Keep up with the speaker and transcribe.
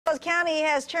Stanislaus County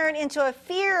has turned into a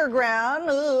fear ground.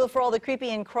 Ooh, for all the creepy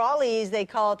and crawlies. They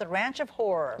call it the Ranch of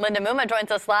Horror. Linda Mumma joins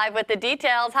us live with the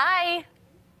details. Hi.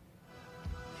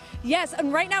 Yes,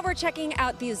 and right now we're checking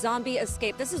out the Zombie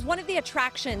Escape. This is one of the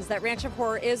attractions that Ranch of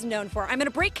Horror is known for. I'm going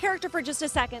to break character for just a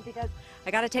second because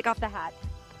I got to take off the hat.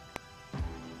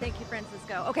 Thank you,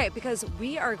 Francisco. Okay, because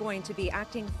we are going to be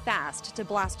acting fast to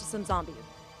blast some zombies.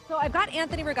 So I've got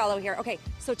Anthony Regallo here. Okay,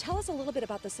 so tell us a little bit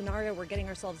about the scenario we're getting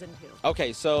ourselves into.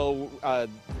 Okay, so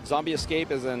Zombie Escape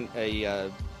is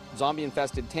a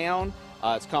zombie-infested town.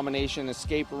 It's a combination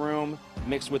escape room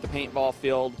mixed with the paintball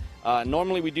field.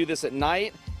 Normally we do this at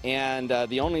night, and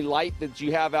the only light that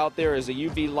you have out there is a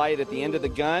UV light at the end of the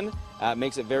gun.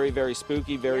 Makes it very, very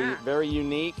spooky, very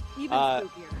unique. Even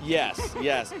spookier.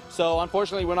 Yes. So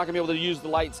unfortunately, we're not going to be able to use the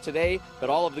lights today, but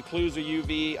all of the clues are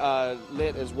UV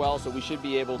lit as well, so we should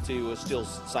be able to still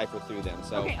cipher through them.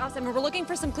 So. Okay, awesome. And we're looking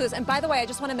for some clues. And by the way, I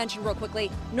just want to mention real quickly,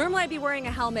 normally I'd be wearing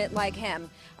a helmet like him.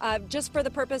 Just for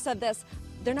the purpose of this,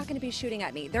 they're not going to be shooting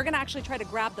at me. They're going to actually try to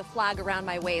grab the flag around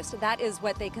my waist. That is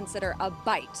what they consider a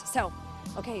bite. So,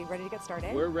 okay, you ready to get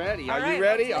started? We're ready. All Are right. you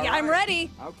ready? Yeah, I'm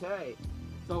ready. Okay.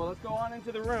 So let's go on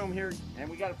into the room here, and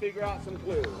we got to figure out some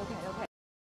clues. Okay.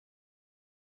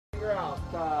 Figure out.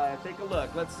 Take a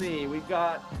look. Let's see. We've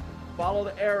got follow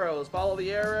the arrows. Follow the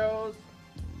arrows,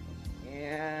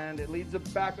 and it leads us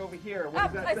back over here.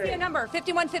 What does that say? I see a number,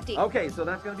 5150. Okay, so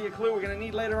that's going to be a clue we're going to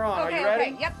need later on. Okay, Are you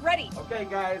ready? okay. Yep, ready. Okay,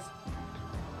 guys.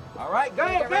 All right,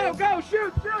 go.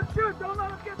 Shoot. Don't let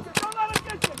him get you.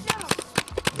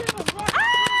 Get him.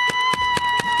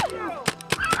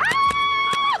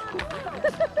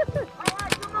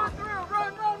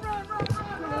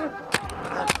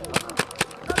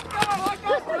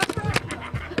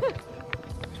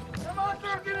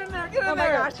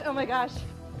 Right. Oh my gosh.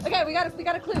 Okay, we got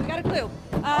a clue.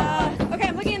 Okay,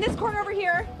 I'm looking in this corner over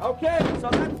here. Okay, so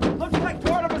that looks like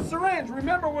part of a syringe.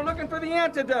 Remember, we're looking for the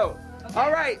antidote. Okay.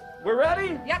 All right, we're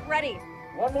ready? Yep, ready.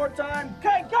 One more time.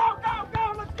 Okay, go,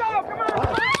 let's go, come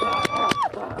on.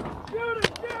 Shoot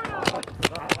it.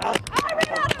 I ran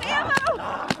out of ammo.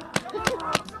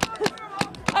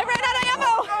 I ran out of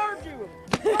ammo.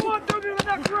 Come on, go to the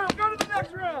next room.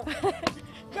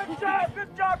 Good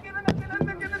job.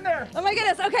 Get in there. Oh my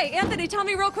goodness. Okay, Anthony, tell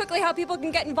me real quickly how people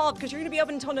can get involved because you're going to be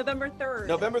open until November 3rd.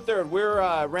 November 3rd. We're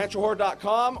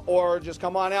ranchohorror.com, or just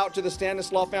come on out to the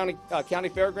Stanislaus County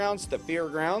Fairgrounds, the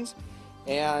Fairgrounds,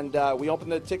 and we open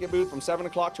the ticket booth from 7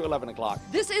 o'clock to 11 o'clock.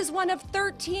 This is one of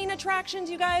 13 attractions,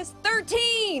 you guys.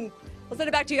 13! We'll send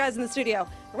it back to you guys in the studio.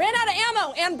 Ran out of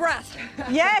ammo and breath.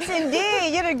 Yes,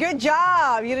 indeed. You did a good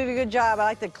job. I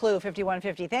like the clue,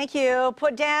 5150. Thank you.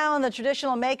 Put down the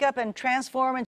traditional makeup and transform into